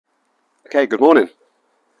Okay, good morning.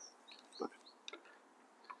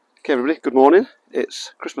 Okay everybody, good morning.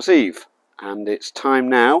 It's Christmas Eve and it's time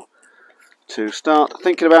now to start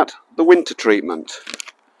thinking about the winter treatment.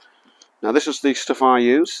 Now this is the stuff I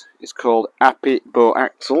use. It's called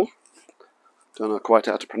Bioxal. Don't know quite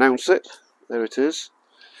how to pronounce it. There it is.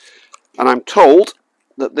 And I'm told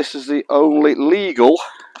that this is the only legal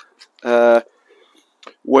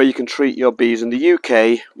way you can treat your bees in the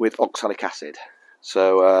UK with oxalic acid.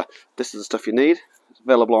 So this is the stuff you need. It's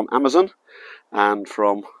available on Amazon and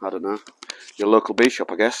from, I don't know, your local bee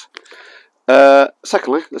shop, I guess.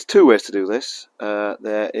 Secondly, there's two ways to do this.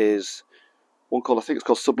 There is one called, I think it's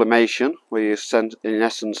called sublimation, where you send, in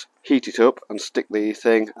essence, heat it up and stick the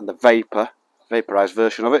thing and the vaporized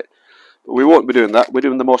version of it. But we won't be doing that. We're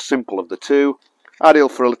doing the more simple of the two, ideal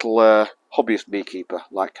for a little hobbyist beekeeper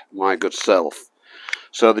like my good self.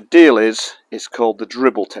 So the deal is, it's called the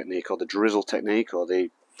Dribble Technique, or the Drizzle Technique, or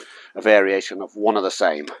a variation of one of the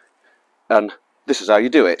same. And this is how you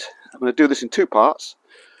do it. I'm going to do this in two parts.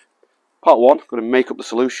 Part one, I'm going to make up the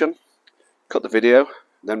solution, cut the video,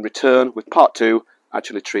 then return with part two,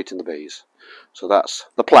 actually treating the bees. So that's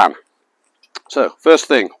the plan. So first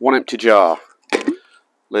thing, one empty jar.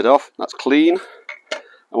 Lid off, that's clean. And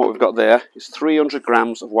what we've got there is 300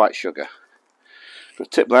 grams of white sugar. I'm going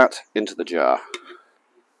to tip that into the jar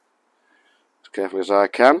as carefully as I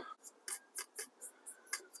can.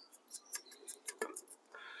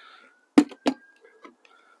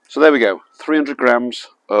 So there we go, 300 grams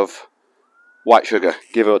of white sugar,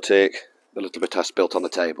 give or take the little bit I spilt on the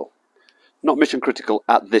table. Not mission critical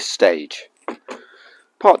at this stage.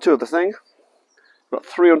 Part two of the thing, got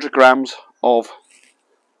 300 grams of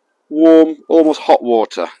warm, almost hot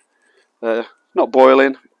water. Not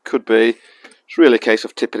boiling, could be. It's really a case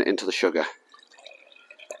of tipping it into the sugar.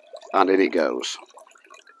 And in it goes.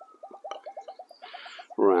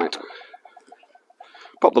 Right.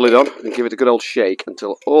 Pop the lid on and give it a good old shake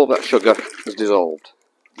until all that sugar is dissolved.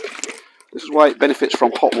 This is why it benefits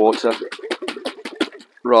from hot water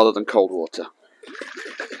rather than cold water.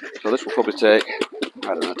 So this will probably take,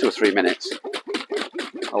 I don't know, 2 or 3 minutes.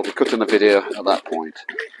 I'll be cutting the video at that point.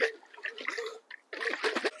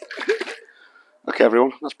 Okay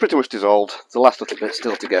everyone, that's pretty much dissolved. There's the last little bit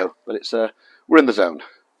still to go, but it's we're in the zone.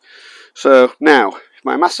 So now, if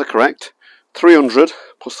my maths are correct, 300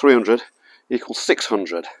 plus 300 equals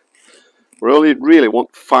 600. We only really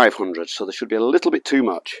want 500, so there should be a little bit too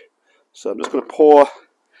much. So I'm just going to pour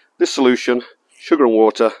this solution, sugar and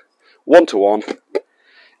water, 1 to 1,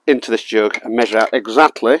 into this jug and measure out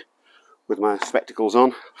exactly, with my spectacles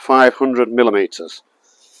on, 500 millimeters.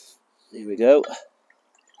 Here we go.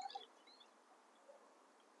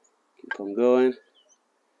 Keep on going.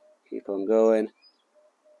 Keep on going.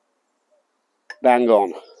 Bang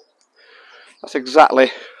on. That's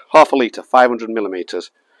exactly half a litre, 500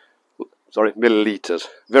 millimeters. Sorry, milliliters.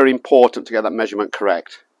 Very important to get that measurement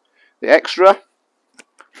correct. The extra,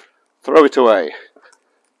 throw it away.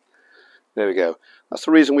 There we go. That's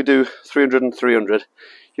the reason we do 300 and 300.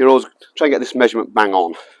 You're always trying to get this measurement bang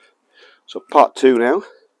on. So part two now. So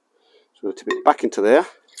we'll tip it back into there.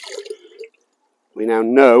 We now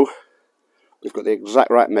know we've got the exact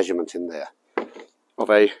right measurement in there of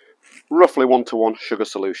a roughly 1 to 1 sugar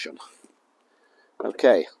solution.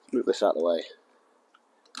 Okay, move this out of the way.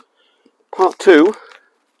 Part two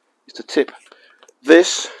is to tip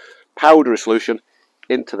this powdery solution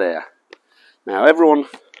into there. Now everyone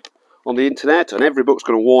on the internet and every book's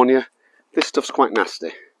going to warn you, this stuff's quite nasty.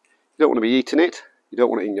 You don't want to be eating it, you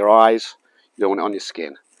don't want it in your eyes, you don't want it on your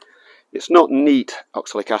skin. It's not neat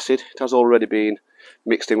oxalic acid, it has already been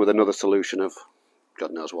mixed in with another solution of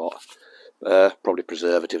God knows what. Probably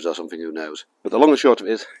preservatives or something, who knows. But the long and short of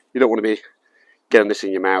it is, you don't want to be getting this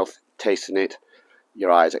in your mouth, tasting it,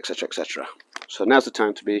 your eyes, etc, etc. So now's the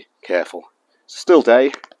time to be careful. It's a still day.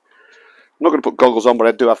 I'm not going to put goggles on, but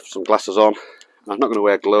I do have some glasses on. I'm not going to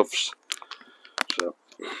wear gloves. So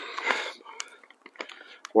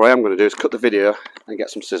what I am going to do is cut the video and get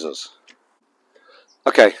some scissors.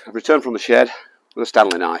 Okay, I've returned from the shed with a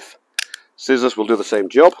Stanley knife. Scissors will do the same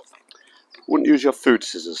job. Wouldn't use your food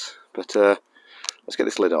scissors, but let's get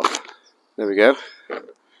this lid off. There we go.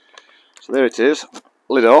 So there it is,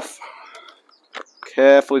 lid off.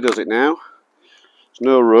 Carefully does it now. There's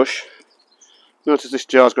no rush. Notice this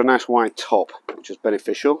jar's got a nice wide top, which is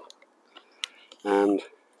beneficial. And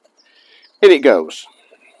in it goes.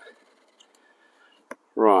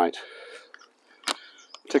 Right.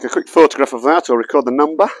 Take a quick photograph of that or record the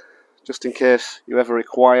number, just in case you ever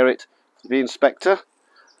require it to the inspector.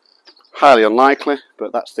 Highly unlikely,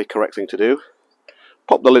 but that's the correct thing to do.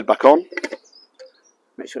 Pop the lid back on.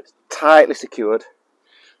 Make sure it's tightly secured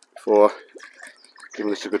for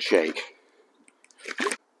giving this a good shake.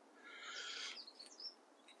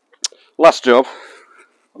 Last job,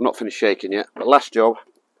 I've not finished shaking yet, but last job,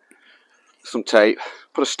 some tape,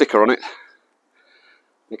 put a sticker on it,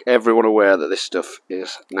 make everyone aware that this stuff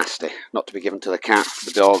is nasty, not to be given to the cat,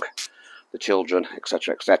 the dog, the children,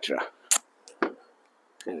 etc, etc.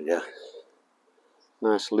 There we go.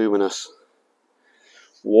 Nice luminous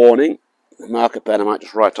warning. Marker pen, I might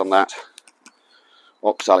just write on that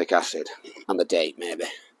oxalic acid and the date maybe.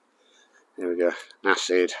 There we go.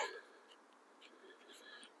 Acid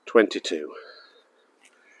 22.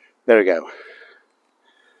 There we go.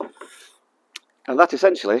 And that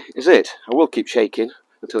essentially is it. I will keep shaking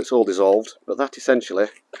until it's all dissolved, but that essentially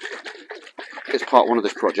is part one of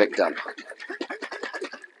this project done.